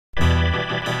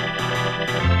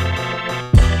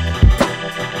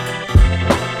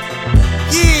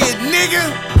nigga.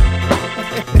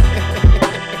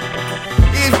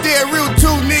 Is there real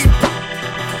too, nigga?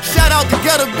 Shout out to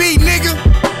Gutter B, nigga.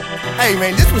 Hey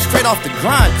man, this was straight off the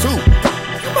grind too.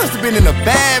 You must have been in a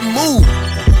bad mood.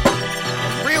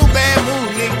 Real bad mood,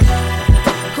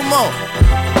 nigga. Come on.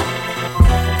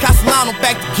 Castellano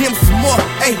back to give him some more.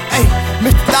 Hey, hey,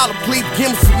 Mr. Dollar, please give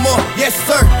him some more. Yes,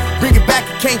 sir. Bring it back,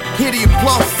 I can't hear the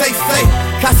applause. Say.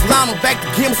 Castellano back to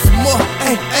give him some more.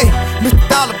 Hey, hey, Mr.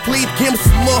 Dollar, please give him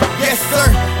some more. Yes, sir.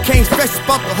 Can't stress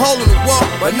about the hole in the wall.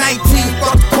 But 19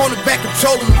 brought the cornerback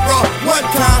controlling the raw. One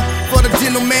time for the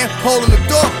gentleman holding the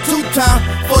door. 2 times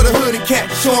for the hood and cat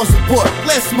showing support.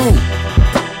 Let's move.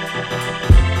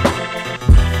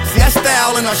 See, I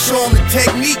style and I show them the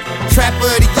technique. Trapper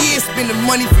of the year, spending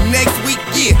money for next week,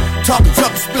 yeah. Talking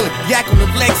truck and spilling yak on the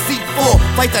leg seat 4.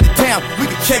 Flights out of town,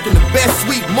 we can check in the best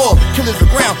suite. More killers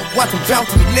around, watch them bounce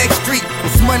to the next street.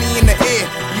 It's money in the air,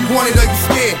 you want it or you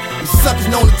scared. These suckers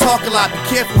known to talk a lot, be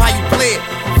careful how you play it.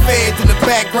 Feds in the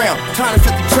background, trying to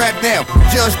shut the trap down.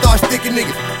 Judge starts sticking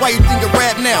niggas, why you think of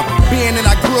rap now? Being that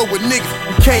I grew up with niggas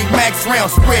who K Max round,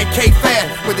 spread K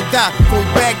fast, with the die, pull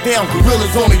back down,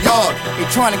 gorillas on the yard. They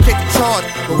trying to catch the charge,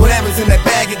 but whatever's in that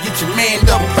bag, it get your man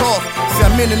double cross. See,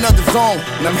 I'm in another zone,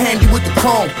 and I'm handy with the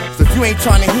chrome. So if you ain't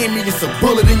trying to hear me, it's a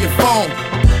bullet in your phone.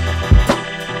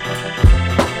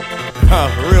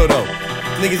 For real though.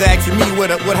 Niggas asking me what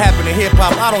happened to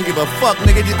hip-hop, I don't give a fuck,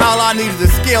 nigga. Just all I need is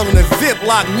a scale and a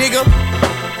ziplock, nigga.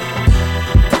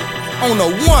 On the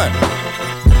one.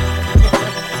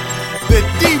 The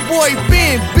D-Boy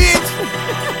Ben, bitch.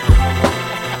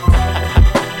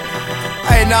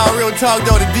 Hey, nah, real talk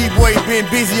though, the D-Boy been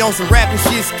busy on some rapping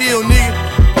shit still, nigga.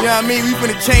 You know what I mean? We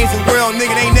finna change the world,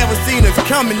 nigga. They ain't never seen us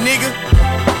coming, nigga.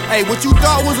 Hey, what you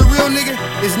thought was a real nigga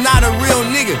is not a real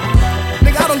nigga.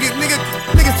 Nigga, I don't get niggas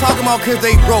talking about cause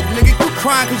they broke, nigga. You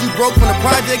crying cause you broke from the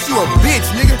projects, you a bitch,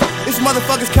 nigga. This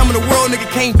motherfuckers coming to the world, nigga,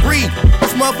 can't breathe.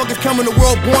 This motherfuckers coming to the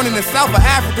world born in the south of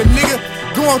Africa, nigga.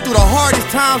 Going through the hardest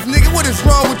times, nigga. What is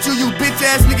wrong with you, you bitch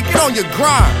ass nigga? Get on your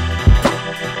grind.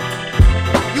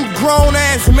 You grown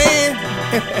ass man.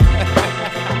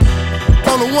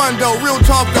 On the one though, real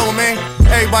talk though, man.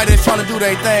 Everybody that's trying to do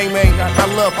their thing, man. I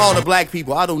love all the black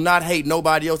people. I do not hate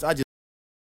nobody else. I just